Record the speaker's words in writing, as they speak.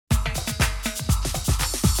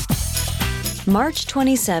March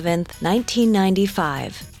 27,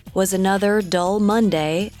 1995, was another dull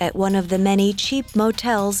Monday at one of the many cheap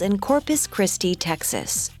motels in Corpus Christi,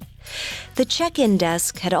 Texas. The check-in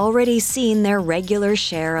desk had already seen their regular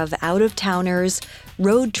share of out-of-towners,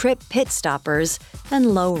 road trip pit stoppers,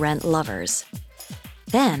 and low-rent lovers.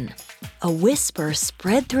 Then, a whisper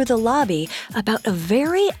spread through the lobby about a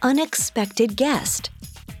very unexpected guest.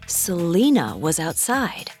 Selena was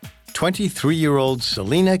outside. 23-year-old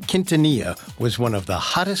Selena Quintanilla was one of the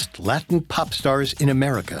hottest Latin pop stars in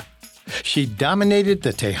America. She dominated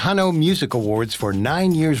the Tejano Music Awards for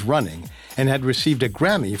 9 years running and had received a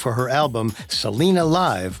Grammy for her album Selena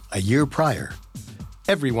Live a year prior.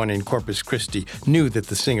 Everyone in Corpus Christi knew that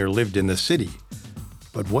the singer lived in the city.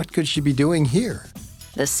 But what could she be doing here?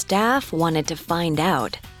 The staff wanted to find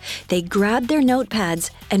out. They grabbed their notepads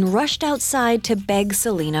and rushed outside to beg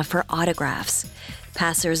Selena for autographs.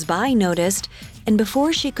 Passers-by noticed, and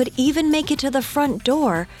before she could even make it to the front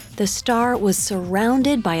door, the star was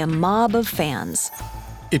surrounded by a mob of fans.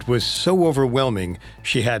 It was so overwhelming,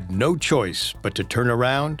 she had no choice but to turn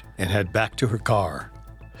around and head back to her car.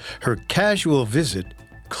 Her casual visit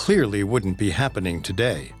clearly wouldn't be happening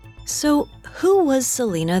today. So, who was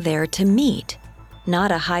Selena there to meet?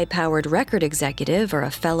 Not a high-powered record executive or a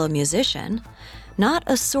fellow musician. Not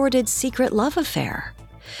a sordid secret love affair.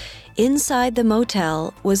 Inside the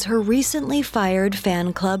motel was her recently fired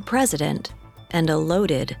fan club president and a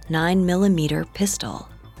loaded 9mm pistol.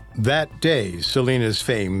 That day, Selena's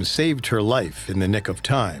fame saved her life in the nick of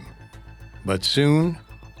time. But soon,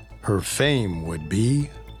 her fame would be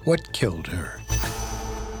what killed her.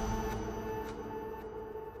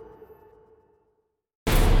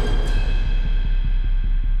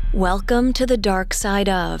 Welcome to the Dark Side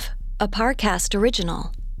of, a Parcast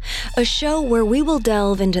original. A show where we will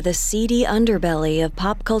delve into the seedy underbelly of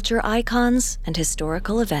pop culture icons and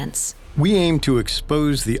historical events. We aim to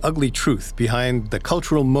expose the ugly truth behind the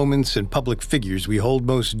cultural moments and public figures we hold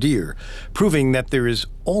most dear, proving that there is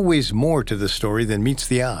always more to the story than meets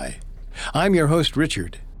the eye. I'm your host,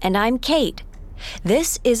 Richard. And I'm Kate.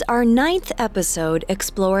 This is our 9th episode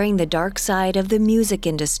exploring the dark side of the music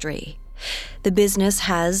industry. The business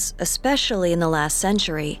has, especially in the last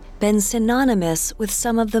century, been synonymous with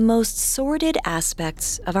some of the most sordid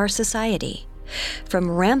aspects of our society.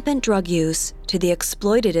 From rampant drug use to the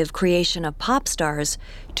exploitative creation of pop stars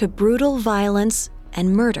to brutal violence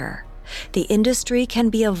and murder, the industry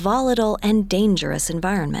can be a volatile and dangerous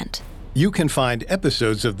environment. You can find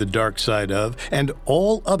episodes of The Dark Side of and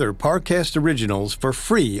all other Parcast originals for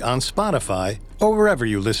free on Spotify or wherever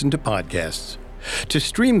you listen to podcasts. To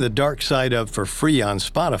stream The Dark Side of for free on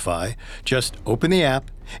Spotify, just open the app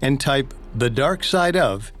and type The Dark Side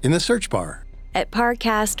of in the search bar. At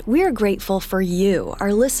Parcast, we're grateful for you,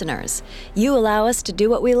 our listeners. You allow us to do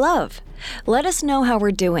what we love. Let us know how we're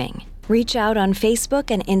doing. Reach out on Facebook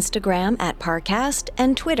and Instagram at Parcast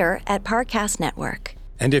and Twitter at Parcast Network.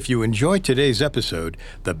 And if you enjoyed today's episode,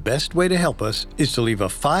 the best way to help us is to leave a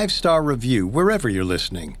 5-star review wherever you're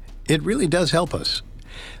listening. It really does help us.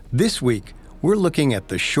 This week, we're looking at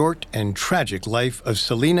the short and tragic life of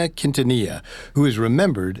Selena Quintanilla, who is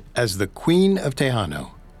remembered as the Queen of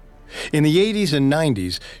Tejano. In the 80s and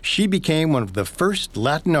 90s, she became one of the first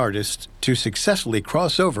Latin artists to successfully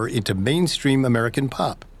cross over into mainstream American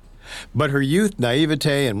pop. But her youth,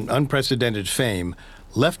 naivete, and unprecedented fame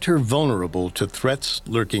left her vulnerable to threats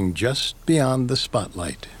lurking just beyond the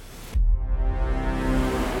spotlight.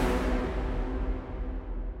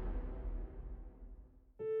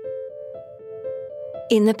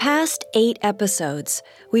 In the past 8 episodes,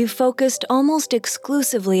 we've focused almost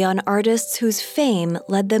exclusively on artists whose fame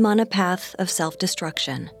led them on a path of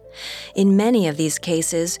self-destruction. In many of these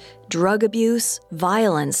cases, drug abuse,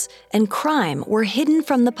 violence, and crime were hidden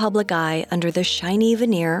from the public eye under the shiny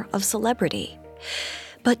veneer of celebrity.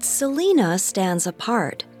 But Selena stands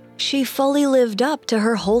apart. She fully lived up to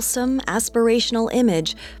her wholesome, aspirational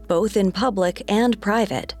image, both in public and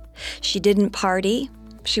private. She didn't party.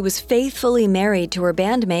 She was faithfully married to her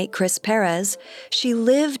bandmate, Chris Perez. She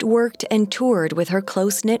lived, worked, and toured with her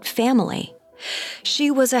close-knit family.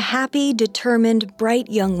 She was a happy, determined,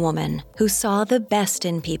 bright young woman who saw the best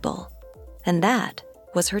in people. And that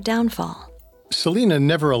was her downfall. Selena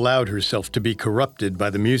never allowed herself to be corrupted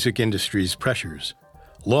by the music industry's pressures.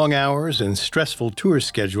 Long hours and stressful tour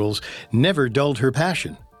schedules never dulled her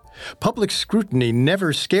passion. Public scrutiny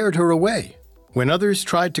never scared her away. When others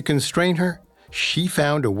tried to constrain her, she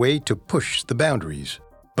found a way to push the boundaries.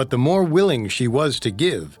 But the more willing she was to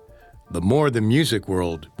give, the more the music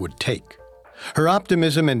world would take. Her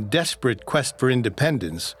optimism and desperate quest for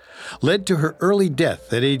independence led to her early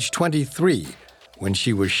death at age 23, when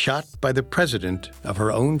she was shot by the president of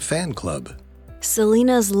her own fan club.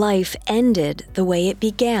 Selena's life ended the way it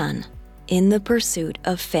began, in the pursuit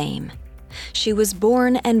of fame. She was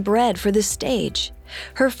born and bred for the stage.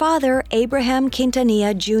 Her father, Abraham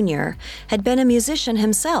Quintanilla Jr., had been a musician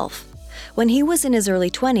himself. When he was in his early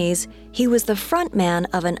 20s, he was the frontman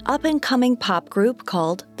of an up-and-coming pop group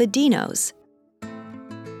called the Dinos.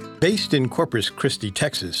 Based in Corpus Christi,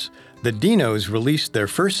 Texas, the Dinos released their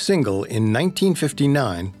first single in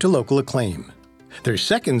 1959 to local acclaim. Their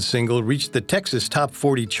second single reached the Texas Top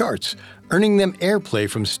 40 charts, earning them airplay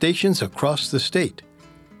from stations across the state.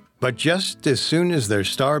 But just as soon as their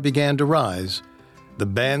star began to rise, the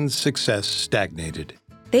band's success stagnated.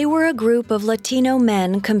 They were a group of Latino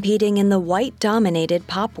men competing in the white-dominated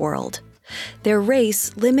pop world. Their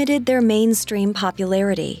race limited their mainstream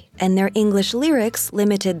popularity, and their English lyrics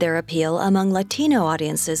limited their appeal among Latino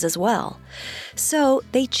audiences as well. So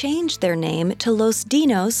they changed their name to Los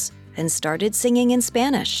Dinos and started singing in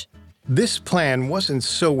Spanish. This plan wasn't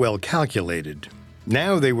so well calculated.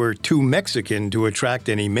 Now they were too Mexican to attract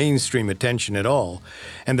any mainstream attention at all,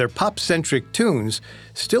 and their pop-centric tunes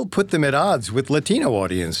still put them at odds with Latino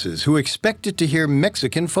audiences who expected to hear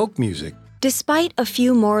Mexican folk music. Despite a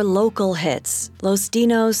few more local hits, Los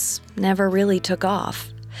Dinos never really took off.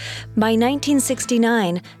 By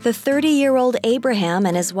 1969, the 30-year-old Abraham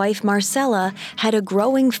and his wife Marcela had a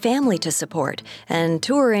growing family to support, and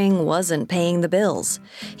touring wasn't paying the bills.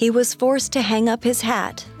 He was forced to hang up his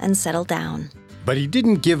hat and settle down. But he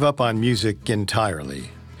didn't give up on music entirely.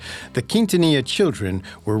 The Quintanilla children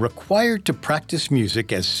were required to practice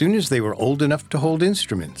music as soon as they were old enough to hold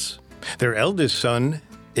instruments. Their eldest son,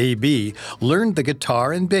 A.B., learned the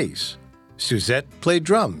guitar and bass. Suzette played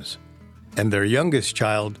drums. And their youngest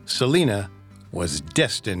child, Selena, was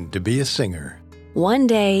destined to be a singer. One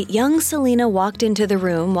day, young Selena walked into the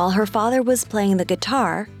room while her father was playing the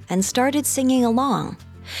guitar and started singing along.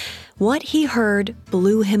 What he heard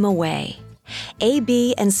blew him away.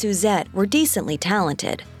 A.B. and Suzette were decently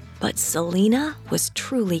talented, but Selena was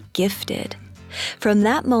truly gifted. From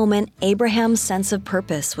that moment, Abraham's sense of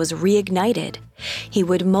purpose was reignited. He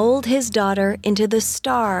would mold his daughter into the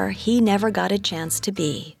star he never got a chance to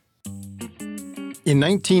be. In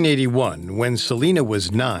 1981, when Selena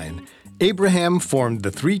was 9, Abraham formed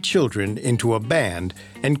the three children into a band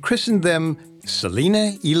and christened them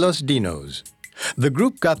Selena y los Dinos. The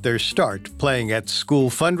group got their start playing at school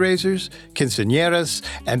fundraisers, quinceañeras,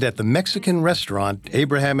 and at the Mexican restaurant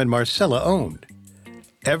Abraham and Marcela owned.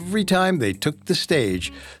 Every time they took the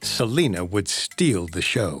stage, Selena would steal the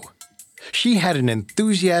show. She had an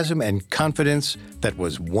enthusiasm and confidence that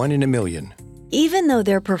was one in a million. Even though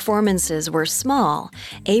their performances were small,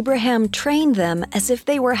 Abraham trained them as if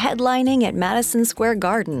they were headlining at Madison Square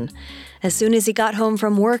Garden. As soon as he got home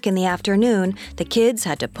from work in the afternoon, the kids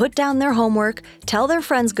had to put down their homework, tell their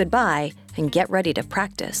friends goodbye, and get ready to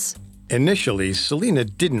practice. Initially, Selena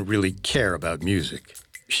didn't really care about music.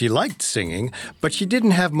 She liked singing, but she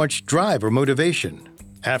didn't have much drive or motivation.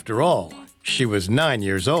 After all, she was 9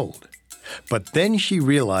 years old. But then she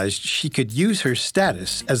realized she could use her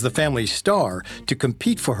status as the family star to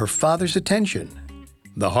compete for her father's attention.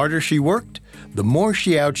 The harder she worked, the more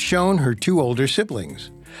she outshone her two older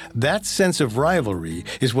siblings. That sense of rivalry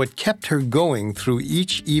is what kept her going through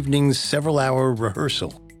each evening's several-hour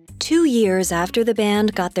rehearsal. 2 years after the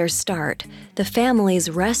band got their start, the family's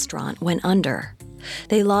restaurant went under.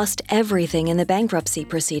 They lost everything in the bankruptcy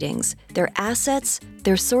proceedings: their assets,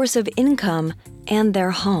 their source of income, and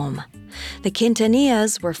their home. The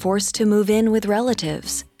Quintanillas were forced to move in with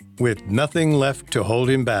relatives. With nothing left to hold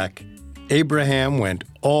him back, Abraham went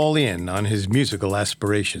all in on his musical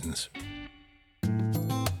aspirations.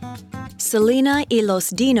 Selena y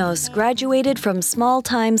los Dinos graduated from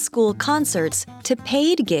small-time school concerts to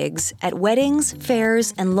paid gigs at weddings,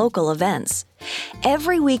 fairs, and local events.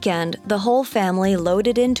 Every weekend, the whole family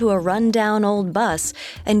loaded into a run-down old bus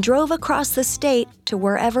and drove across the state to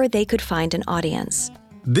wherever they could find an audience.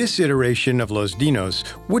 This iteration of Los Dinos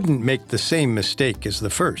wouldn't make the same mistake as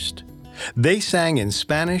the first. They sang in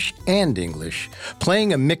Spanish and English,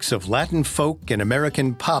 playing a mix of Latin folk and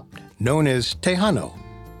American pop known as Tejano.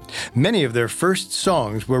 Many of their first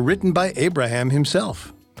songs were written by Abraham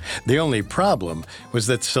himself. The only problem was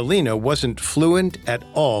that Selena wasn't fluent at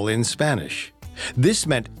all in Spanish. This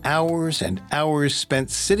meant hours and hours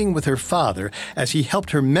spent sitting with her father as he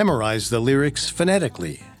helped her memorize the lyrics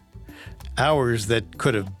phonetically. Hours that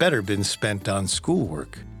could have better been spent on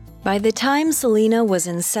schoolwork. By the time Selena was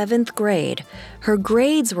in 7th grade, her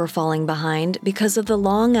grades were falling behind because of the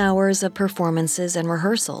long hours of performances and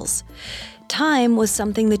rehearsals. Time was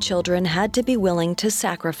something the children had to be willing to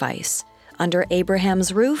sacrifice. Under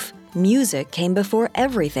Abraham's roof, music came before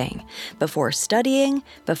everything, before studying,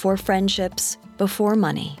 before friendships, before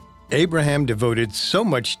money. Abraham devoted so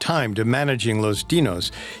much time to managing Los Dinos,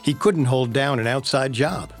 he couldn't hold down an outside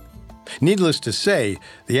job. Needless to say,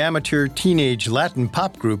 the amateur teenage Latin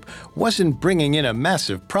pop group wasn't bringing in a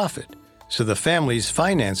massive profit, so the family's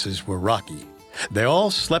finances were rocky. They all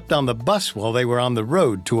slept on the bus while they were on the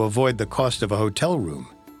road to avoid the cost of a hotel room.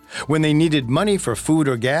 When they needed money for food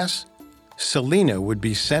or gas, Selena would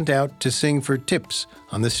be sent out to sing for tips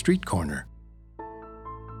on the street corner.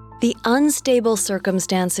 The unstable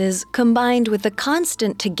circumstances, combined with the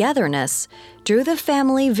constant togetherness, drew the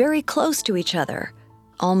family very close to each other,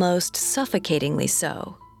 almost suffocatingly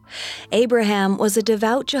so. Abraham was a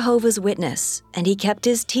devout Jehovah's Witness, and he kept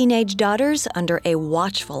his teenage daughters under a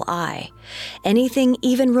watchful eye. Anything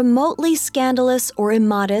even remotely scandalous or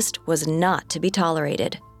immodest was not to be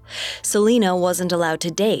tolerated. Selena wasn't allowed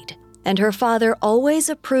to date, and her father always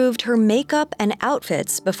approved her makeup and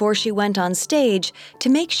outfits before she went on stage to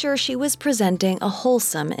make sure she was presenting a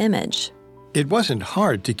wholesome image. It wasn't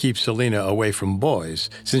hard to keep Selena away from boys,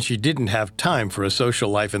 since she didn't have time for a social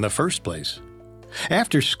life in the first place.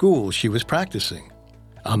 After school, she was practicing.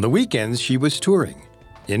 On the weekends, she was touring.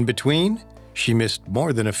 In between, she missed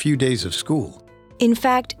more than a few days of school. In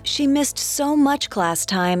fact, she missed so much class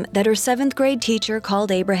time that her 7th grade teacher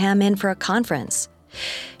called Abraham in for a conference.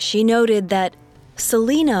 She noted that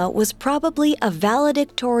Selena was probably a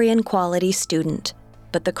valedictorian quality student,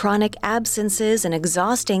 but the chronic absences and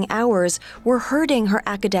exhausting hours were hurting her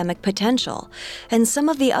academic potential, and some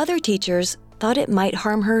of the other teachers thought it might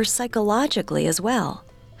harm her psychologically as well.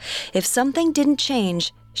 If something didn't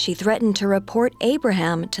change, she threatened to report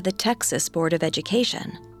Abraham to the Texas Board of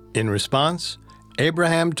Education. In response,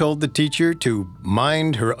 Abraham told the teacher to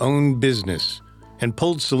mind her own business and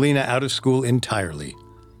pulled Selena out of school entirely.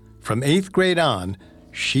 From 8th grade on,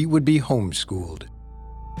 she would be homeschooled.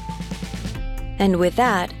 And with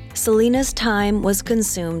that, Selena's time was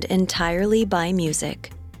consumed entirely by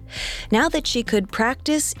music. Now that she could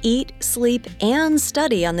practice, eat, sleep, and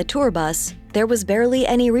study on the tour bus, there was barely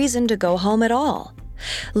any reason to go home at all.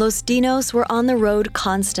 Los Dinos were on the road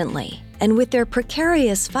constantly, and with their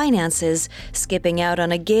precarious finances, skipping out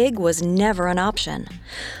on a gig was never an option.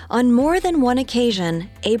 On more than one occasion,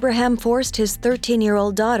 Abraham forced his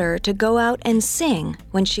 13-year-old daughter to go out and sing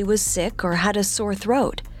when she was sick or had a sore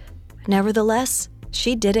throat. Nevertheless,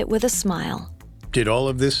 she did it with a smile. Did all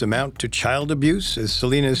of this amount to child abuse, as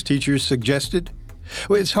Selena's teachers suggested?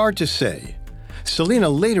 Well, it's hard to say. Selena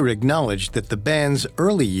later acknowledged that the band's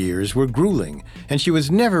early years were grueling, and she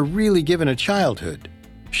was never really given a childhood.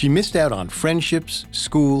 She missed out on friendships,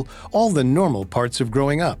 school, all the normal parts of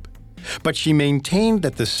growing up. But she maintained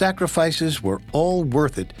that the sacrifices were all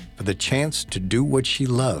worth it for the chance to do what she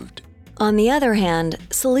loved. On the other hand,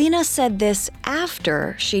 Selena said this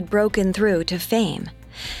after she'd broken through to fame.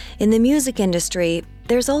 In the music industry,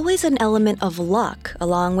 there's always an element of luck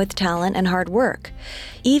along with talent and hard work.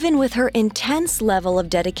 Even with her intense level of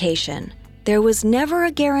dedication, there was never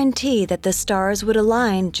a guarantee that the stars would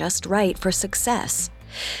align just right for success.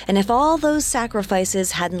 And if all those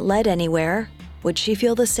sacrifices hadn't led anywhere, would she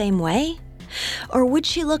feel the same way? Or would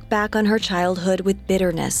she look back on her childhood with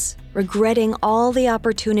bitterness, regretting all the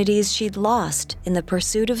opportunities she'd lost in the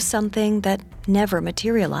pursuit of something that never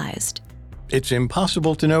materialized? It's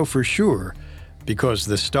impossible to know for sure, because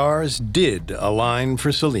the stars did align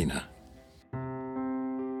for Selena.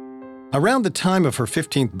 Around the time of her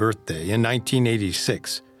 15th birthday in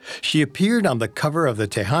 1986, she appeared on the cover of the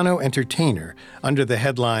Tejano Entertainer under the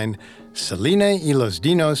headline, "Selena y los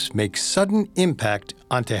Dinos make sudden impact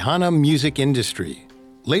on Tejano music industry."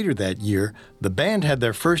 Later that year, the band had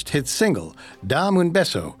their first hit single, Dame un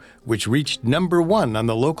beso, which reached #1 on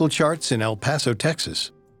the local charts in El Paso,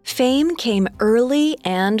 Texas. Fame came early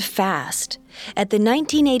and fast. At the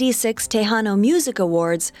 1986 Tejano Music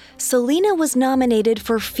Awards, Selena was nominated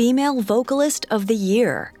for Female Vocalist of the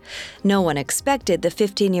Year. No one expected the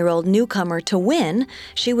 15-year-old newcomer to win.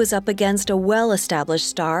 She was up against a well-established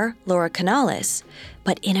star, Laura Canales.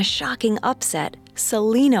 But in a shocking upset,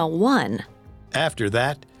 Selena won. After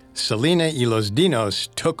that, Selena y los Dinos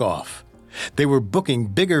took off. They were booking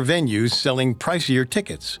bigger venues, selling pricier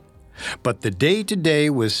tickets. But the day-to-day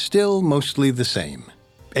was still mostly the same.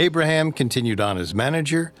 Abraham continued on as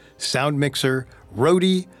manager, sound mixer,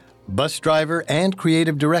 roadie, bus driver, and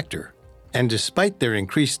creative director. And despite their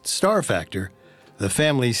increased star factor, the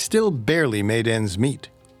family still barely made ends meet.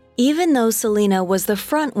 Even though Selena was the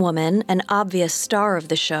front woman, an obvious star of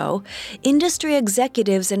the show, industry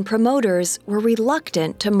executives and promoters were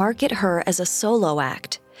reluctant to market her as a solo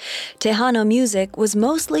act. Tejano music was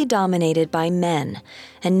mostly dominated by men,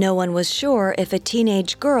 and no one was sure if a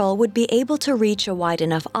teenage girl would be able to reach a wide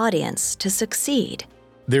enough audience to succeed.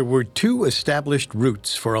 There were two established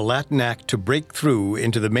routes for a Latin act to break through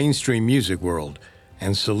into the mainstream music world,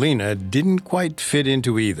 and Selena didn't quite fit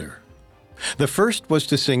into either. The first was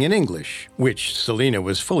to sing in English, which Selena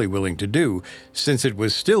was fully willing to do, since it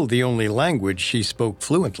was still the only language she spoke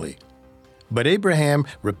fluently. But Abraham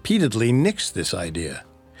repeatedly nixed this idea.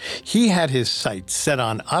 He had his sights set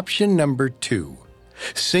on option number 2.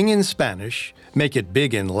 Sing in Spanish, make it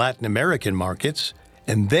big in Latin American markets,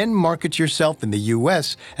 and then market yourself in the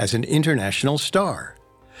U.S. as an international star.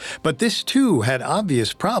 But this too had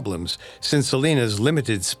obvious problems, since Selena's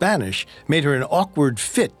limited Spanish made her an awkward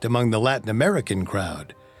fit among the Latin American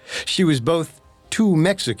crowd. She was both too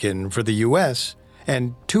Mexican for the U.S.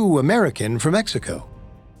 and too American for Mexico.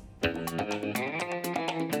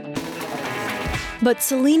 But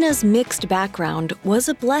Selena's mixed background was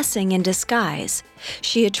a blessing in disguise.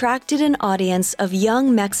 She attracted an audience of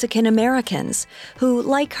young Mexican Americans who,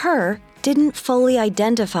 like her, didn't fully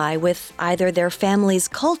identify with either their family's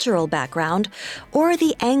cultural background or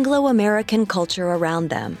the Anglo-American culture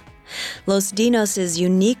around them. Los Dinos'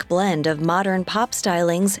 unique blend of modern pop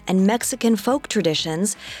stylings and Mexican folk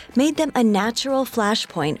traditions made them a natural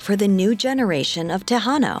flashpoint for the new generation of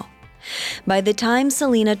Tejano. By the time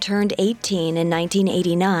Selena turned 18 in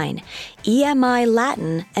 1989, EMI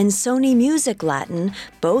Latin and Sony Music Latin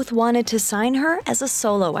both wanted to sign her as a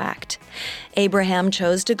solo act. Abraham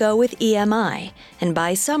chose to go with EMI, and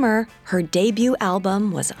by summer, her debut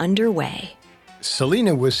album was underway.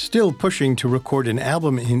 Selena was still pushing to record an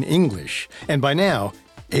album in English, and by now,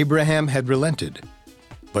 Abraham had relented.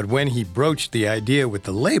 But when he broached the idea with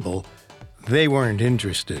the label, they weren't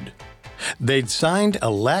interested. They'd signed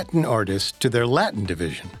a Latin artist to their Latin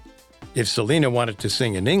division. If Selena wanted to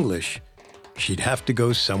sing in English, she'd have to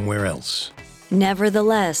go somewhere else.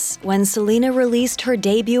 Nevertheless, when Selena released her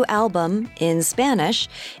debut album, in Spanish,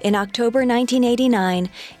 in October 1989,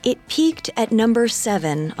 it peaked at number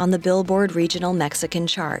 7 on the Billboard Regional Mexican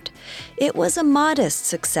chart. It was a modest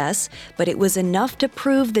success, but it was enough to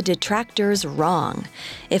prove the detractors wrong.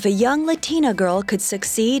 If a young Latina girl could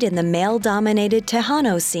succeed in the male-dominated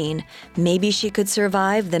Tejano scene, maybe she could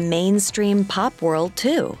survive the mainstream pop world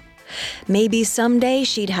too. Maybe someday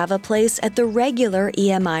she'd have a place at the regular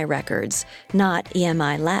EMI records, not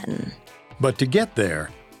EMI Latin. But to get there,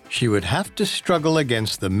 she would have to struggle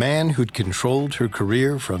against the man who'd controlled her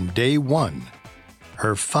career from day one,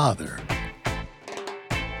 her father.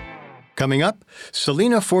 Coming up,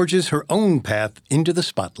 Selena forges her own path into the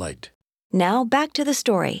spotlight. Now back to the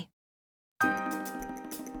story.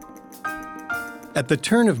 At the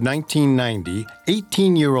turn of 1990,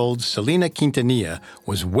 18-year-old Selena Quintanilla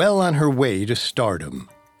was well on her way to stardom.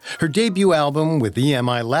 Her debut album with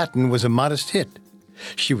EMI Latin was a modest hit.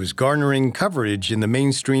 She was garnering coverage in the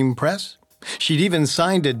mainstream press. She'd even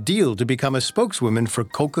signed a deal to become a spokeswoman for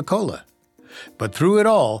Coca-Cola. But through it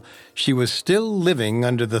all, she was still living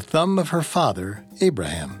under the thumb of her father,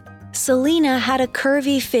 Abraham. Selena had a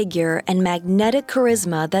curvy figure and magnetic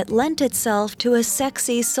charisma that lent itself to a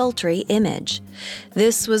sexy, sultry image.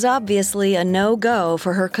 This was obviously a no-go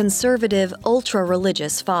for her conservative,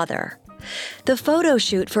 ultra-religious father. The photo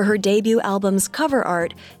shoot for her debut album's cover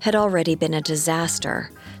art had already been a disaster.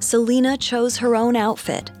 Selena chose her own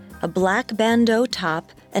outfit, a black bandeau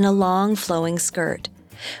top and a long, flowing skirt.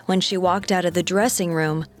 When she walked out of the dressing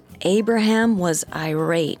room, Abraham was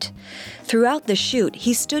irate. Throughout the shoot,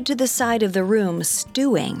 he stood to the side of the room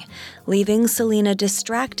stewing, leaving Selena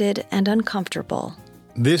distracted and uncomfortable.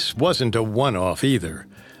 This wasn't a one-off either.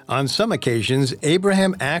 On some occasions,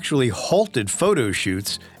 Abraham actually halted photo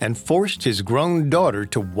shoots and forced his grown daughter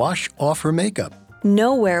to wash off her makeup.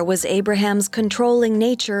 Nowhere was Abraham's controlling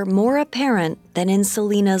nature more apparent than in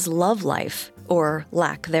Selena's love life, or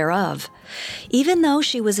lack thereof. Even though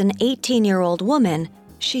she was an 18-year-old woman,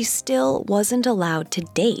 she still wasn't allowed to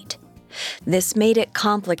date. This made it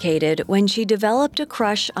complicated when she developed a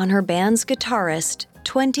crush on her band's guitarist,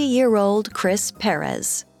 20-year-old Chris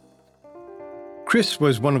Perez. Chris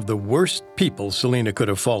was one of the worst people Selena could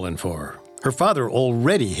have fallen for. Her father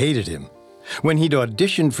already hated him. When he'd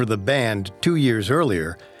auditioned for the band 2 years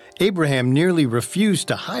earlier, Abraham nearly refused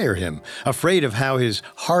to hire him, afraid of how his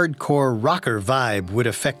hardcore rocker vibe would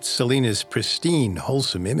affect Selena's pristine,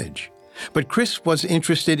 wholesome image. But Chris was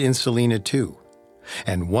interested in Selena too.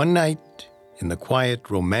 And one night, in the quiet,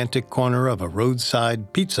 romantic corner of a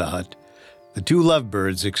roadside Pizza Hut, the two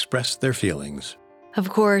lovebirds expressed their feelings. Of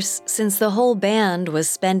course, since the whole band was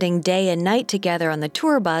spending day and night together on the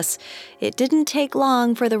tour bus, it didn't take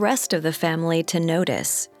long for the rest of the family to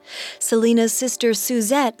notice. Selena's sister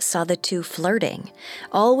Suzette saw the two flirting.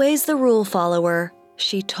 Always the rule follower,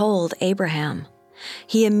 she told Abraham.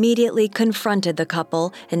 He immediately confronted the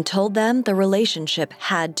couple and told them the relationship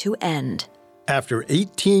had to end. After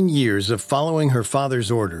 18 years of following her father's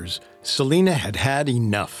orders, Selena had had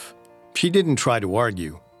enough. She didn't try to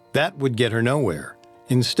argue. That would get her nowhere.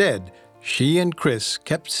 Instead, she and Chris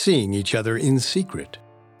kept seeing each other in secret.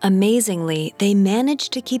 Amazingly, they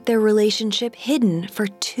managed to keep their relationship hidden for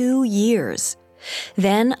 2 years.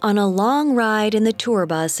 Then, on a long ride in the tour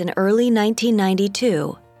bus in early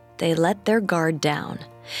 1992, they let their guard down.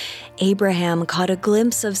 Abraham caught a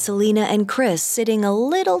glimpse of Selena and Chris sitting a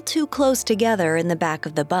little too close together in the back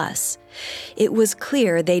of the bus. It was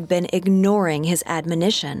clear they'd been ignoring his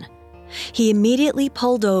admonition. He immediately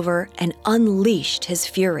pulled over and unleashed his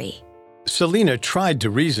fury. Selena tried to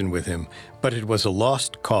reason with him, but it was a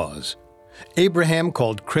lost cause. Abraham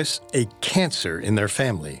called Chris a cancer in their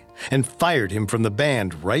family and fired him from the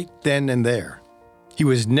band right then and there. He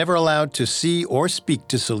was never allowed to see or speak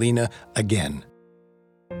to Selena again.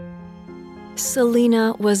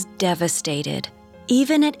 Selena was devastated.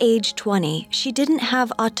 Even at age 20, she didn't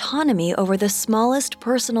have autonomy over the smallest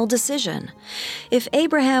personal decision. If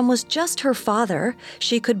Abraham was just her father,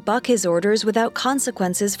 she could buck his orders without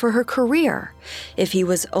consequences for her career. If he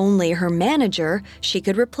was only her manager, she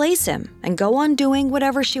could replace him and go on doing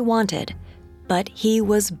whatever she wanted. But he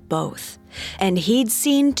was both. And he'd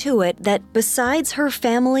seen to it that besides her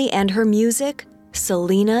family and her music,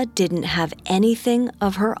 Selena didn't have anything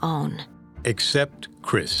of her own. Except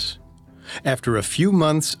Chris. After a few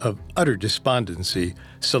months of utter despondency,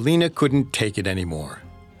 Selena couldn't take it anymore.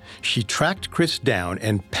 She tracked Chris down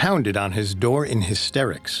and pounded on his door in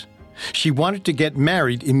hysterics. She wanted to get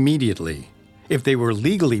married immediately. If they were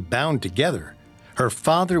legally bound together, her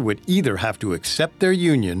father would either have to accept their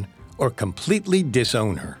union or completely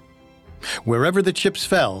disown her. Wherever the chips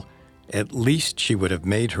fell, at least she would have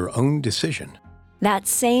made her own decision. That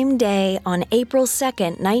same day, on April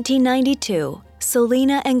 2nd, 1992,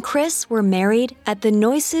 Selena and Chris were married at the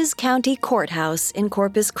Nueces County Courthouse in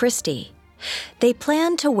Corpus Christi. They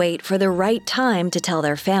planned to wait for the right time to tell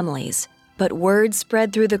their families, but word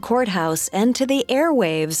spread through the courthouse and to the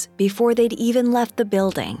airwaves before they'd even left the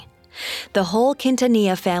building. The whole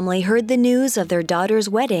Quintanilla family heard the news of their daughter's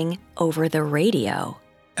wedding over the radio.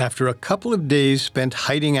 After a couple of days spent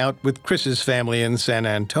hiding out with Chris's family in San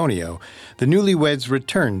Antonio, the newlyweds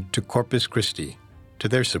returned to Corpus Christi. To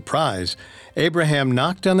their surprise, Abraham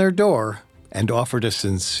knocked on their door and offered a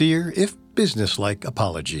sincere, if businesslike,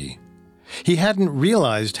 apology. He hadn't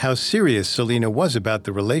realized how serious Selena was about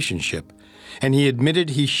the relationship, and he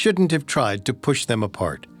admitted he shouldn't have tried to push them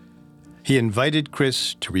apart. He invited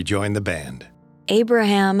Chris to rejoin the band.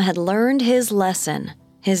 Abraham had learned his lesson.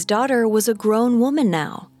 His daughter was a grown woman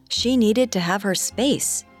now. She needed to have her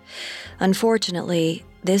space. Unfortunately,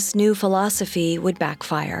 this new philosophy would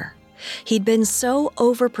backfire. He'd been so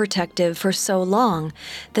overprotective for so long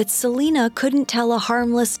that Selena couldn't tell a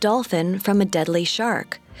harmless dolphin from a deadly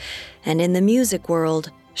shark. And in the music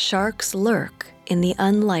world, sharks lurk in the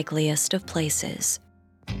unlikeliest of places.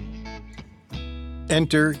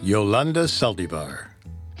 Enter Yolanda Saldivar.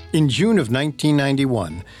 In June of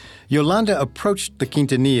 1991, Yolanda approached the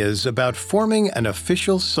Quintanillas about forming an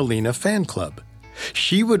official Selena fan club.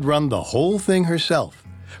 She would run the whole thing herself.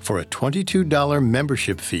 For a $22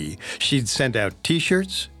 membership fee, she'd send out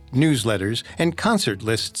T-shirts, newsletters, and concert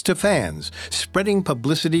lists to fans, spreading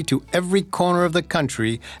publicity to every corner of the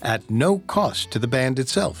country at no cost to the band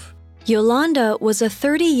itself. Yolanda was a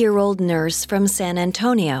 30-year-old nurse from San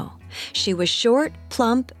Antonio. She was short,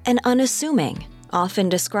 plump, and unassuming, often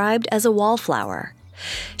described as a wallflower.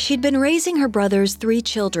 She'd been raising her brother's 3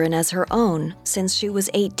 children as her own since she was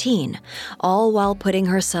 18, all while putting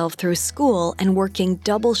herself through school and working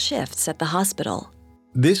double shifts at the hospital.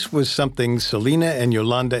 This was something Selena and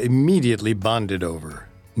Yolanda immediately bonded over.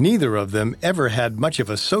 Neither of them ever had much of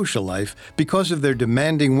a social life because of their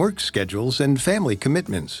demanding work schedules and family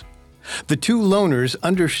commitments. The two loners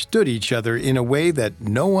understood each other in a way that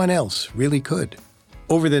no one else really could.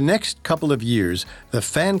 Over the next couple of years, the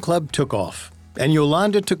fan club took off, and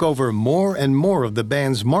Yolanda took over more and more of the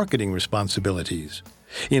band's marketing responsibilities.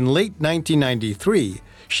 In late 1993,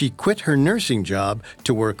 she quit her nursing job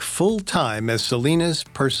to work full-time as Selena's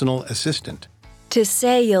personal assistant. To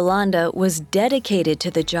say Yolanda was dedicated to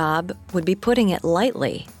the job would be putting it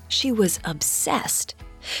lightly. She was obsessed.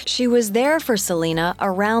 She was there for Selena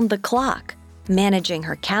around the clock, managing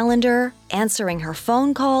her calendar, answering her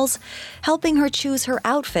phone calls, helping her choose her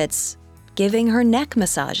outfits, giving her neck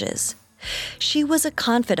massages. She was a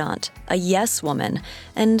confidant, a yes woman,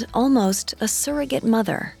 and almost a surrogate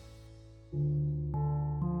mother.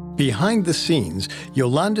 Behind the scenes,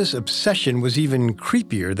 Yolanda's obsession was even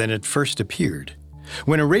creepier than it first appeared.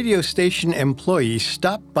 When a radio station employee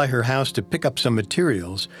stopped by her house to pick up some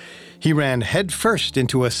materials, he ran headfirst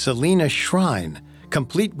into a Selena shrine,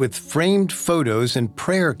 complete with framed photos and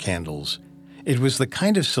prayer candles. It was the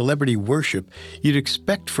kind of celebrity worship you'd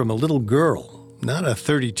expect from a little girl, not a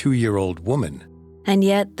 32-year-old woman. And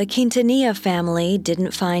yet, the Quintanilla family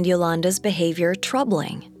didn't find Yolanda's behavior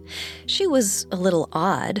troubling. She was a little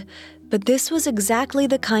odd, but this was exactly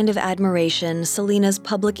the kind of admiration Selena's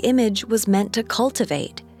public image was meant to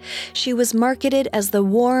cultivate. She was marketed as the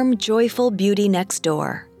warm, joyful beauty next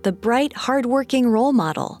door, the bright, hardworking role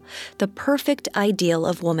model, the perfect ideal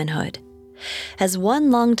of womanhood. As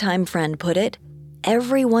one longtime friend put it,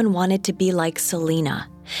 everyone wanted to be like Selena.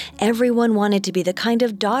 Everyone wanted to be the kind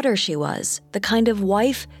of daughter she was, the kind of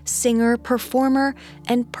wife, singer, performer,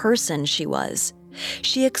 and person she was.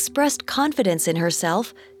 She expressed confidence in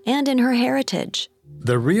herself and in her heritage.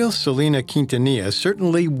 The real Selena Quintanilla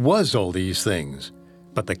certainly was all these things,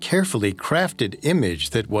 but the carefully crafted image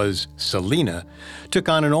that was Selena took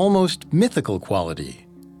on an almost mythical quality.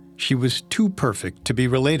 She was too perfect to be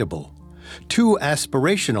relatable, too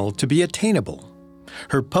aspirational to be attainable.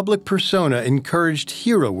 Her public persona encouraged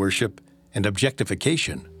hero worship and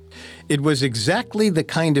objectification. It was exactly the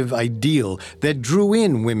kind of ideal that drew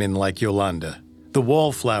in women like Yolanda, the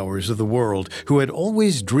wallflowers of the world who had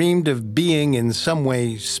always dreamed of being in some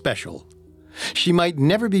way special. She might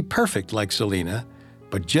never be perfect like Selena,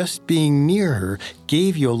 but just being near her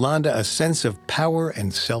gave Yolanda a sense of power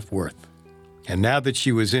and self-worth. And now that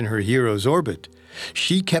she was in her hero's orbit,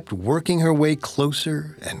 she kept working her way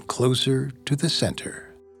closer and closer to the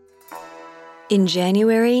center. In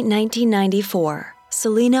January 1994,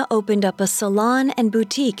 Selena opened up a salon and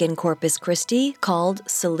boutique in Corpus Christi called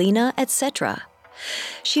Selena Etc.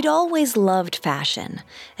 She'd always loved fashion,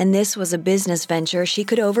 and this was a business venture she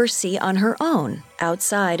could oversee on her own,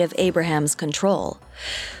 outside of Abraham's control.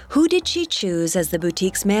 Who did she choose as the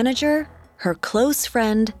boutique's manager? Her close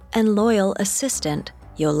friend and loyal assistant,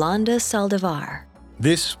 Yolanda Saldivar.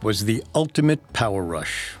 This was the ultimate power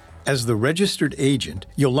rush. As the registered agent,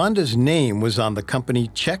 Yolanda's name was on the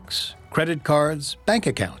company checks, credit cards, bank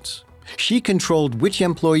accounts. She controlled which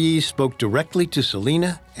employees spoke directly to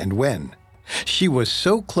Selena and when. She was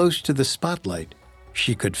so close to the spotlight,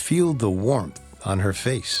 she could feel the warmth on her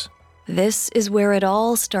face. This is where it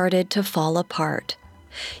all started to fall apart.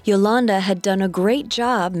 Yolanda had done a great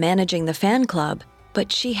job managing the fan club,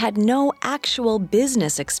 but she had no actual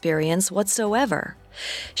business experience whatsoever.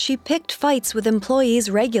 She picked fights with employees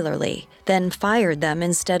regularly, then fired them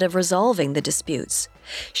instead of resolving the disputes.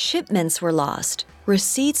 Shipments were lost,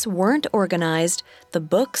 receipts weren't organized, the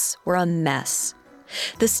books were a mess.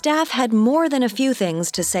 The staff had more than a few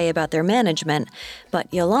things to say about their management,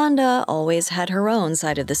 but Yolanda always had her own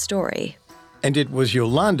side of the story. And it was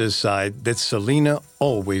Yolanda's side that Selena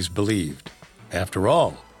always believed. After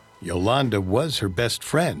all, Yolanda was her best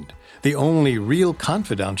friend, the only real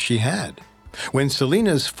confidant she had. When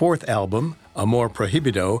Selena's fourth album, Amor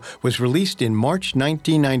Prohibido, was released in March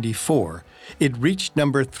 1994, it reached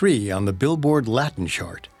number 3 on the Billboard Latin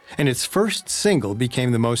chart, and its first single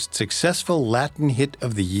became the most successful Latin hit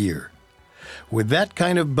of the year. With that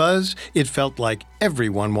kind of buzz, it felt like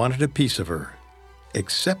everyone wanted a piece of her,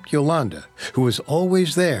 except Yolanda, who was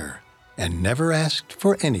always there and never asked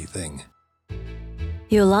for anything.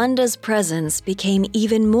 Yolanda's presence became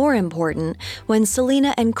even more important when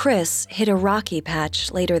Selena and Chris hit a rocky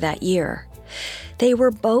patch later that year. They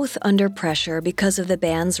were both under pressure because of the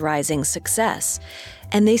band's rising success,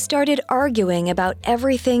 and they started arguing about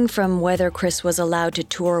everything from whether Chris was allowed to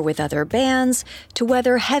tour with other bands to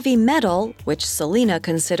whether heavy metal, which Selena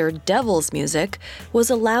considered devil's music, was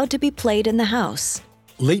allowed to be played in the house.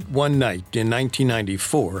 Late one night in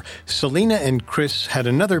 1994, Selena and Chris had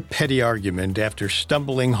another petty argument after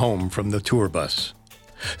stumbling home from the tour bus.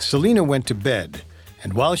 Selena went to bed,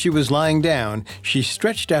 and while she was lying down, she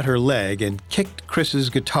stretched out her leg and kicked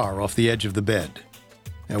Chris's guitar off the edge of the bed.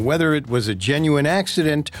 And whether it was a genuine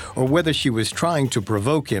accident or whether she was trying to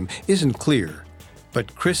provoke him isn't clear,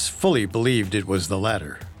 but Chris fully believed it was the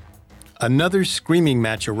latter. Another screaming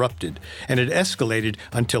match erupted, and it escalated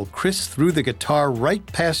until Chris threw the guitar right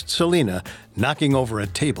past Selena, knocking over a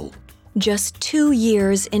table. Just 2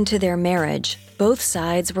 years into their marriage, both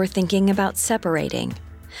sides were thinking about separating.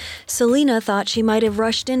 Selena thought she might have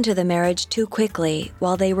rushed into the marriage too quickly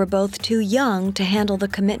while they were both too young to handle the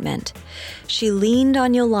commitment. She leaned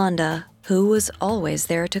on Yolanda, who was always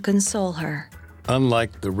there to console her.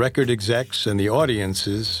 Unlike the record execs and the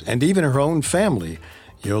audiences, and even her own family,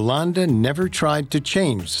 Yolanda never tried to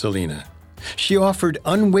change Selena. She offered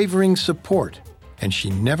unwavering support, and she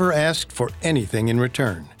never asked for anything in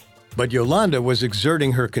return. But Yolanda was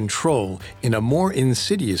exerting her control in a more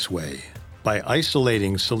insidious way, by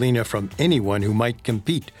isolating Selena from anyone who might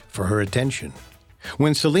compete for her attention.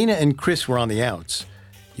 When Selena and Chris were on the outs,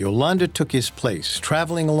 Yolanda took his place,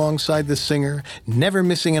 traveling alongside the singer, never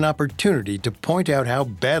missing an opportunity to point out how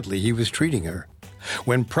badly he was treating her.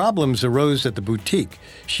 When problems arose at the boutique,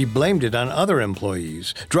 she blamed it on other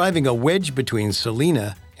employees, driving a wedge between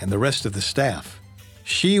Selena and the rest of the staff.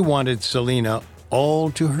 She wanted Selena all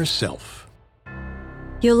to herself.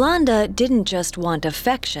 Yolanda didn't just want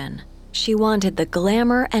affection. She wanted the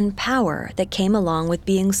glamour and power that came along with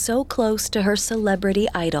being so close to her celebrity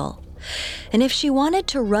idol. And if she wanted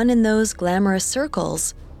to run in those glamorous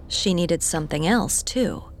circles, she needed something else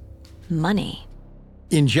too: money.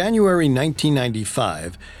 In January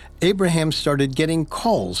 1995, Abraham started getting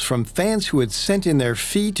calls from fans who had sent in their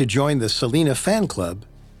fee to join the Selena fan club,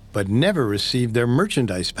 but never received their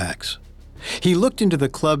merchandise packs. He looked into the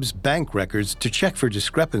club's bank records to check for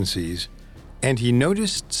discrepancies, and he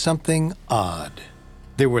noticed something odd.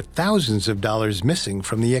 There were thousands of dollars missing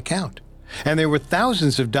from the account, and there were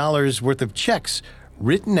thousands of dollars worth of checks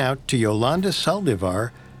written out to Yolanda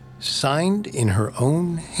Saldivar, signed in her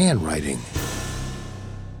own handwriting.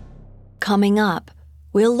 Coming up,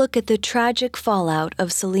 we'll look at the tragic fallout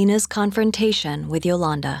of Selena's confrontation with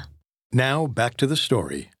Yolanda. Now back to the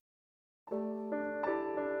story.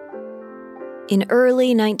 In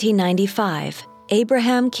early 1995,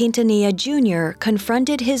 Abraham Quintanilla Jr.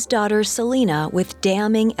 confronted his daughter Selena with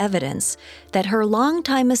damning evidence that her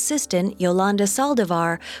longtime assistant Yolanda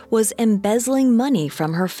Saldivar was embezzling money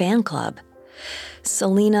from her fan club.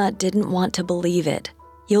 Selena didn't want to believe it.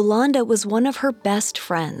 Yolanda was one of her best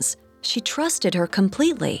friends. She trusted her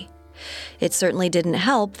completely. It certainly didn't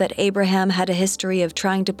help that Abraham had a history of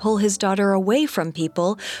trying to pull his daughter away from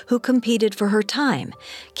people who competed for her time.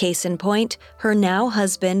 Case in point, her now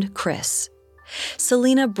husband, Chris.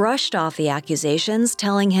 Selena brushed off the accusations,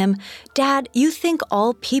 telling him, "Dad, you think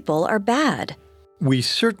all people are bad." We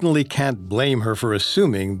certainly can't blame her for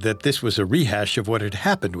assuming that this was a rehash of what had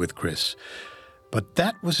happened with Chris. But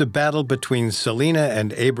that was a battle between Selena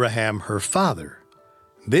and Abraham, her father.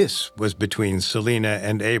 This was between Selena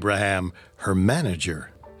and Abraham, her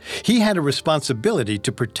manager. He had a responsibility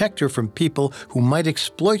to protect her from people who might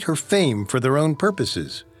exploit her fame for their own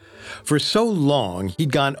purposes. For so long,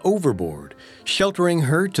 he'd gone overboard, sheltering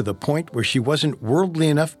her to the point where she wasn't worldly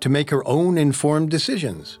enough to make her own informed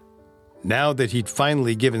decisions. Now that he'd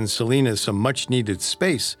finally given Selena some much-needed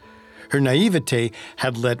space, her naivete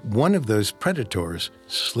had let one of those predators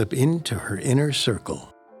slip into her inner circle.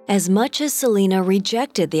 As much as Selena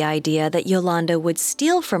rejected the idea that Yolanda would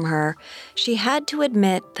steal from her, she had to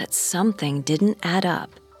admit that something didn't add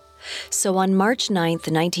up. So on March 9,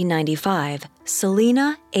 1995,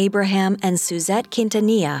 Selena, Abraham, and Suzette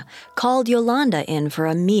Quintanilla called Yolanda in for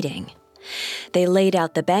a meeting. They laid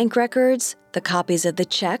out the bank records, the copies of the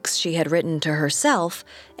checks she had written to herself,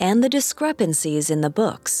 and the discrepancies in the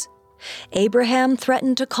books. Abraham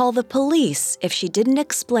threatened to call the police if she didn't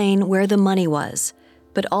explain where the money was,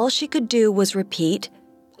 but all she could do was repeat,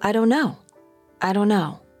 "I don't know. I don't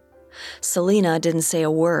know." Selena didn't say a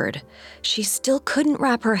word. She still couldn't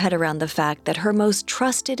wrap her head around the fact that her most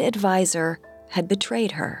trusted advisor had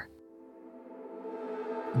betrayed her.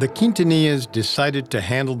 The Quintanillas decided to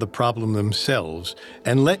handle the problem themselves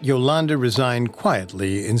and let Yolanda resign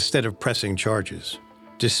quietly instead of pressing charges.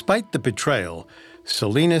 Despite the betrayal,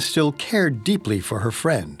 Selena still cared deeply for her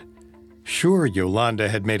friend. Sure, Yolanda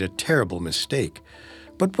had made a terrible mistake,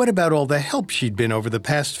 but what about all the help she'd been over the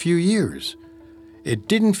past few years? It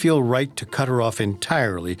didn't feel right to cut her off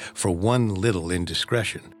entirely for one little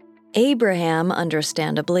indiscretion. Abraham,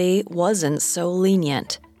 understandably, wasn't so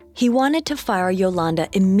lenient. He wanted to fire Yolanda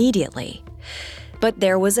immediately. But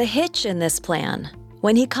there was a hitch in this plan.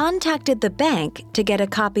 When he contacted the bank to get a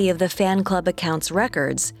copy of the fan club account's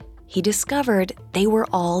records, he discovered they were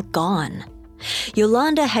all gone.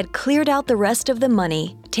 Yolanda had cleared out the rest of the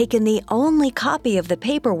money, taken the only copy of the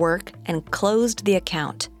paperwork, and closed the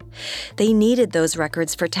account. They needed those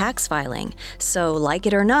records for tax filing, so like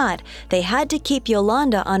it or not, they had to keep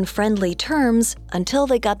Yolanda on friendly terms until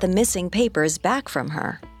they got the missing papers back from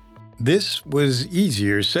her. This was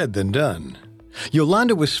easier said than done.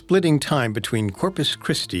 Yolanda was splitting time between Corpus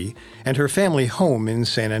Christi and her family home in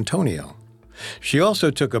San Antonio. She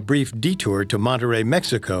also took a brief detour to Monterrey,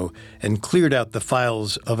 Mexico, and cleared out the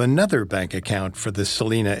files of another bank account for the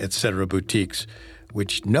Selena Etc. boutiques,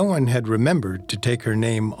 which no one had remembered to take her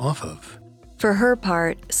name off of. For her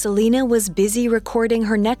part, Selena was busy recording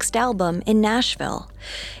her next album in Nashville.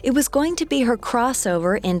 It was going to be her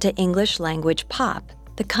crossover into English language pop,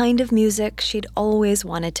 the kind of music she'd always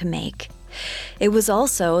wanted to make. It was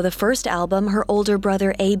also the first album her older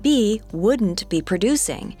brother A.B. wouldn't be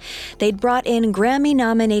producing. They'd brought in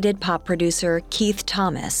Grammy-nominated pop producer Keith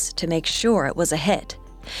Thomas to make sure it was a hit.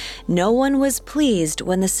 No one was pleased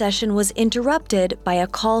when the session was interrupted by a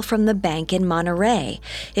call from the bank in Monterrey,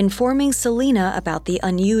 informing Selena about the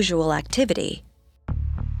unusual activity.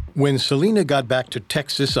 When Selena got back to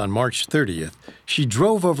Texas on March 30th, she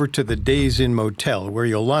drove over to the Days Inn motel where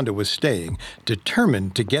Yolanda was staying,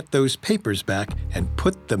 determined to get those papers back and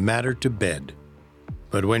put the matter to bed.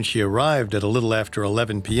 But when she arrived at a little after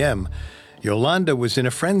 11 p.m., Yolanda was in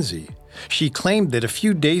a frenzy. She claimed that a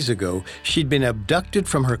few days ago she'd been abducted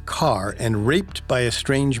from her car and raped by a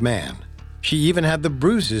strange man. She even had the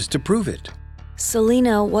bruises to prove it.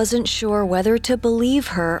 Selena wasn't sure whether to believe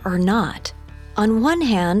her or not. On one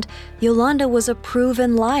hand, Yolanda was a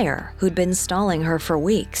proven liar who'd been stalling her for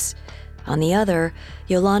weeks. On the other,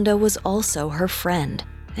 Yolanda was also her friend,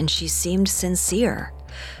 and she seemed sincere.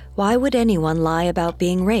 Why would anyone lie about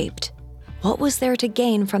being raped? What was there to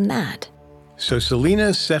gain from that? So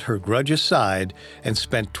Selena set her grudge aside and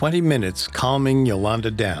spent 20 minutes calming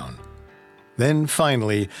Yolanda down. Then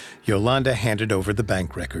finally, Yolanda handed over the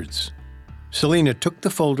bank records. Selena took the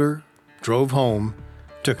folder, drove home,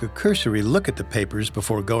 took a cursory look at the papers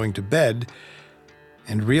before going to bed,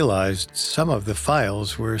 and realized some of the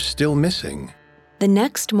files were still missing. The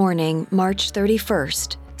next morning, March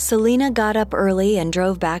 31st, Selena got up early and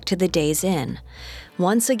drove back to the Days Inn.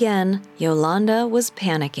 Once again, Yolanda was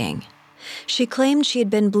panicking. She claimed she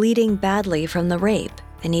had been bleeding badly from the rape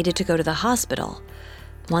and needed to go to the hospital.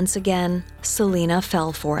 Once again, Selena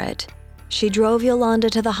fell for it. She drove Yolanda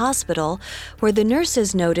to the hospital, where the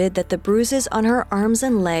nurses noted that the bruises on her arms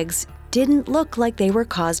and legs didn't look like they were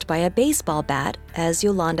caused by a baseball bat, as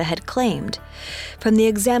Yolanda had claimed. From the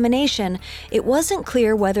examination, it wasn't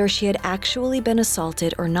clear whether she had actually been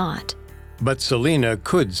assaulted or not. But Selena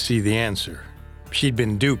could see the answer. She'd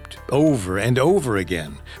been duped over and over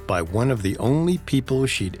again by one of the only people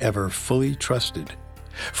she'd ever fully trusted.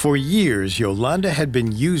 For years, Yolanda had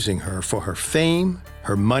been using her for her fame,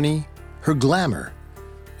 her money, her glamour,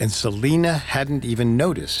 and Selena hadn't even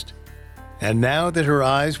noticed. And now that her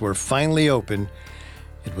eyes were finally open,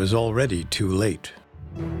 it was already too late.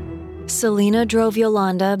 Selena drove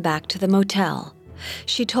Yolanda back to the motel.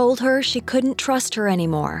 She told her she couldn't trust her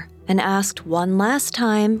anymore and asked one last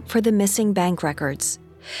time for the missing bank records.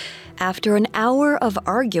 After an hour of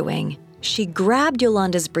arguing, she grabbed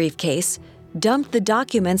Yolanda's briefcase, dumped the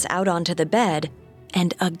documents out onto the bed,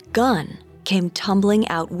 and a gun came tumbling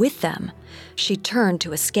out with them. She turned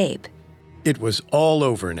to escape. It was all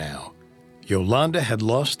over now. Yolanda had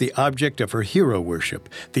lost the object of her hero worship,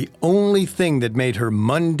 the only thing that made her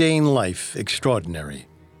mundane life extraordinary.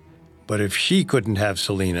 But if she couldn't have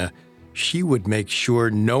Selena, she would make sure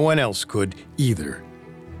no one else could either.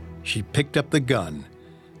 She picked up the gun,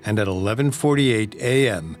 and at 11:48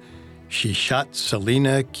 a.m., she shot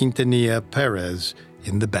Selena Quintanilla Perez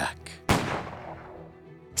in the back.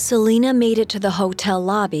 Selena made it to the hotel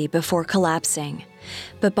lobby before collapsing.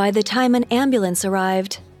 But by the time an ambulance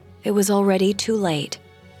arrived, it was already too late.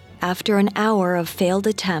 After an hour of failed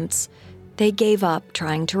attempts, they gave up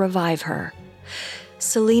trying to revive her.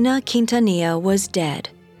 Selena Quintanilla was dead,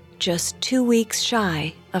 just 2 weeks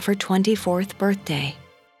shy of her 24th birthday.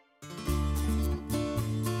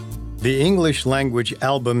 The English language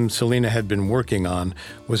album Selena had been working on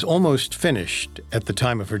was almost finished at the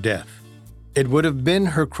time of her death. It would have been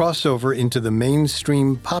her crossover into the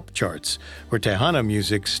mainstream pop charts, where Tejano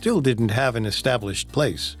music still didn't have an established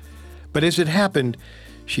place. But as it happened,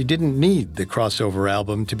 she didn't need the crossover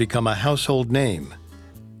album to become a household name.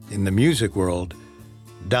 In the music world,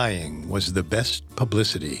 dying was the best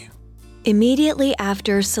publicity. Immediately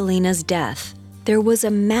after Selena's death, there was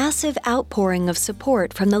a massive outpouring of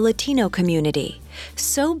support from the Latino community,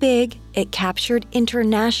 so big it captured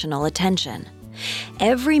international attention.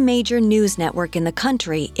 Every major news network in the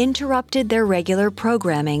country interrupted their regular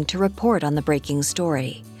programming to report on the breaking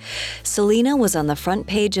story. Selena was on the front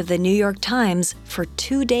page of the New York Times for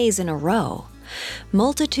 2 days in a row.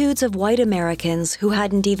 Multitudes of white Americans who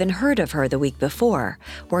hadn't even heard of her the week before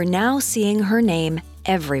were now seeing her name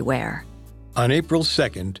everywhere. On April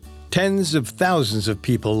 2nd, Tens of thousands of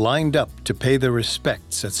people lined up to pay their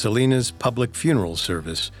respects at Selena's public funeral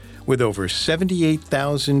service, with over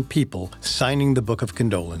 78,000 people signing the book of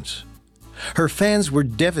condolence. Her fans were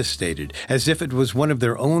devastated, as if it was one of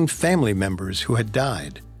their own family members who had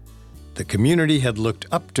died. The community had looked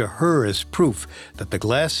up to her as proof that the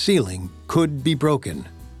glass ceiling could be broken.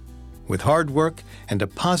 With hard work and a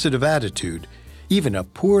positive attitude, even a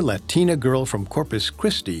poor Latina girl from Corpus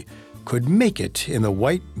Christi could make it in the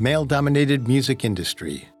white, male-dominated music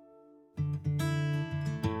industry.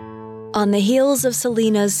 On the heels of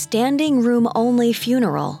Selena's standing room-only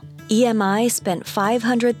funeral, EMI spent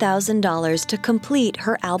 $500,000 to complete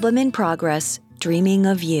her album in progress, Dreaming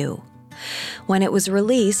of You. When it was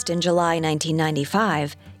released in July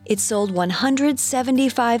 1995, it sold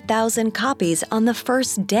 175,000 copies on the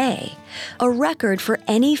first day, a record for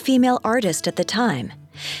any female artist at the time.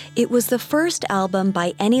 It was the first album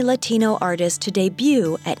by any Latino artist to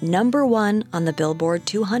debut at #1 on the Billboard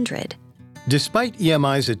 200. Despite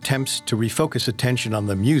EMI's attempts to refocus attention on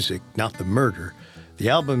the music, not the murder, the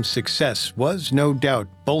album's success was no doubt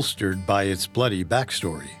bolstered by its bloody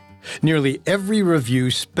backstory. Nearly every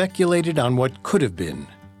review speculated on what could have been,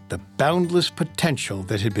 the boundless potential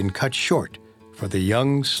that had been cut short for the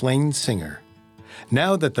young slain singer.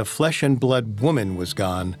 Now that the flesh and blood woman was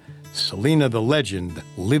gone, Selena the legend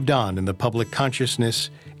lived on in the public consciousness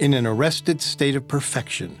in an arrested state of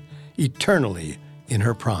perfection, eternally in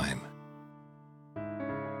her prime.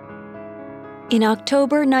 In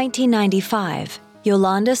October 1995,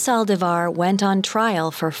 Yolanda Saldivar went on trial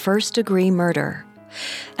for first-degree murder.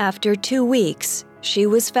 After 2 weeks, she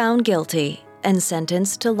was found guilty and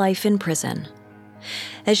sentenced to life in prison.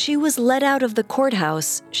 As she was led out of the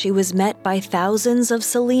courthouse, she was met by thousands of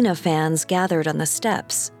Selena fans gathered on the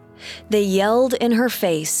steps. They yelled in her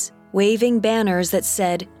face, waving banners that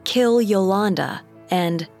said, "Kill Yolanda,"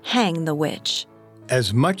 and "Hang the witch."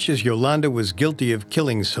 As much as Yolanda was guilty of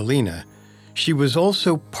killing Selena, she was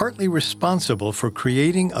also partly responsible for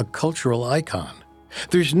creating a cultural icon.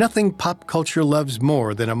 There's nothing pop culture loves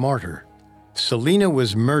more than a martyr. Selena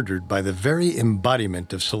was murdered by the very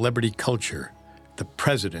embodiment of celebrity culture, the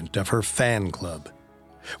president of her fan club.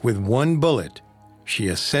 With one bullet, she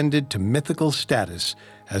ascended to mythical status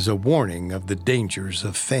as a warning of the dangers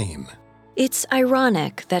of fame. It's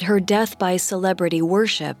ironic that her death by celebrity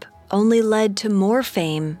worship only led to more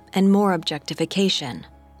fame and more objectification.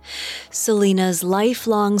 Selena's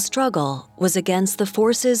lifelong struggle was against the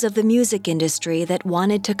forces of the music industry that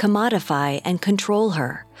wanted to commodify and control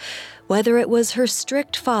her, whether it was her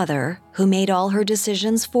strict father, who made all her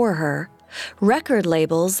decisions for her, record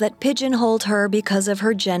labels that pigeonholed her because of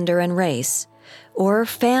her gender and race, or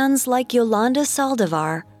fans like Yolanda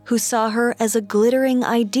Saldivar, who saw her as a glittering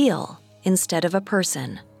ideal instead of a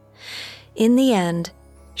person. In the end,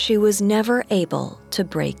 she was never able to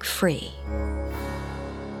break free.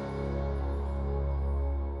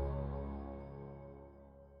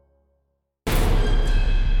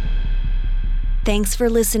 Thanks for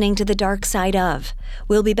listening to The Dark Side Of.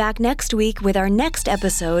 We'll be back next week with our next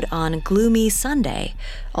episode on Gloomy Sunday,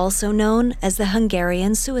 also known as the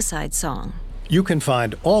Hungarian suicide song. You can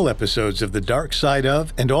find all episodes of The Dark Side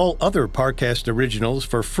Of and all other Parcast originals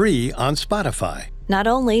for free on Spotify. Not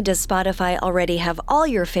only does Spotify already have all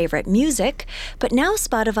your favorite music, but now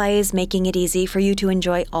Spotify is making it easy for you to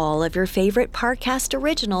enjoy all of your favorite Parcast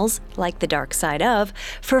originals, like The Dark Side Of,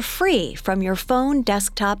 for free from your phone,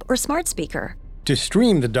 desktop, or smart speaker. To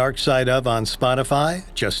stream The Dark Side Of on Spotify,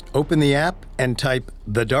 just open the app and type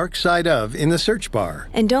The Dark Side Of in the search bar.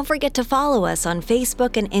 And don't forget to follow us on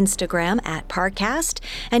Facebook and Instagram at Parcast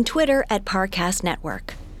and Twitter at Parcast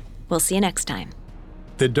Network. We'll see you next time.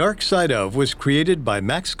 The Dark Side Of was created by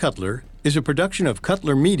Max Cutler, is a production of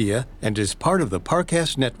Cutler Media, and is part of the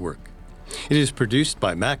Parcast Network. It is produced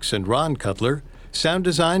by Max and Ron Cutler, sound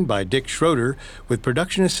design by Dick Schroeder, with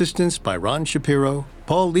production assistance by Ron Shapiro,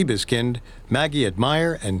 Paul Liebeskind, Maggie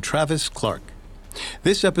Admire, and Travis Clark.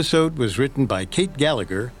 This episode was written by Kate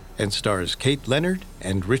Gallagher and stars Kate Leonard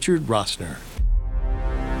and Richard Rossner.